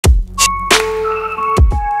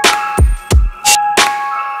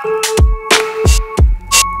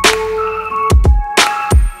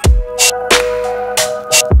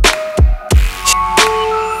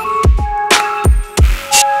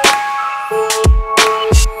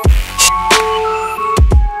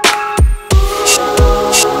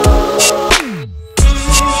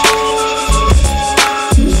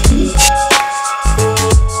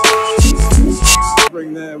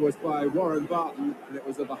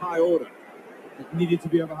high order. It needed to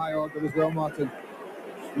be of a high order as well, Martin.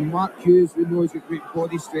 Mark Hughes, we know he's got great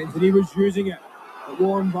body strength, and he was using it. But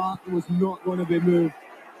Warren Barton was not going to be moved.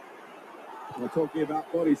 We're talking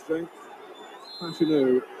about body strength.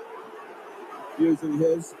 Fashanu using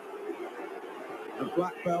his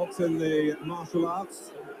black belt in the martial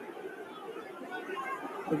arts.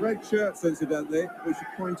 The red shirts, incidentally, we should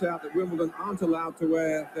point out that Wimbledon aren't allowed to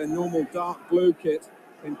wear their normal dark blue kit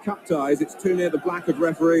in cup ties. It's too near the black of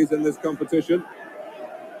referees in this competition.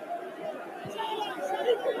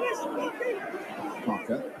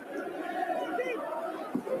 Parker.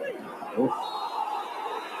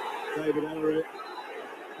 David Ellery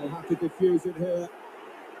will have to defuse it here.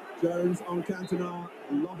 Jones on Cantona.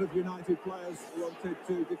 A lot of United players wanted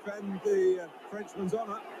to defend the Frenchman's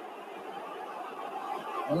honour.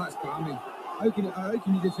 Well, that's balmy. How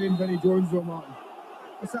can you defend Vinnie Jones, though, Martin?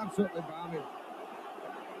 It's absolutely balmy.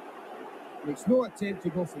 It's no attempt to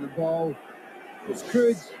go for the ball. It's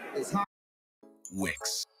crude. It's hard.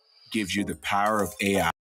 Wix gives you the power of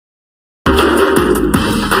AI.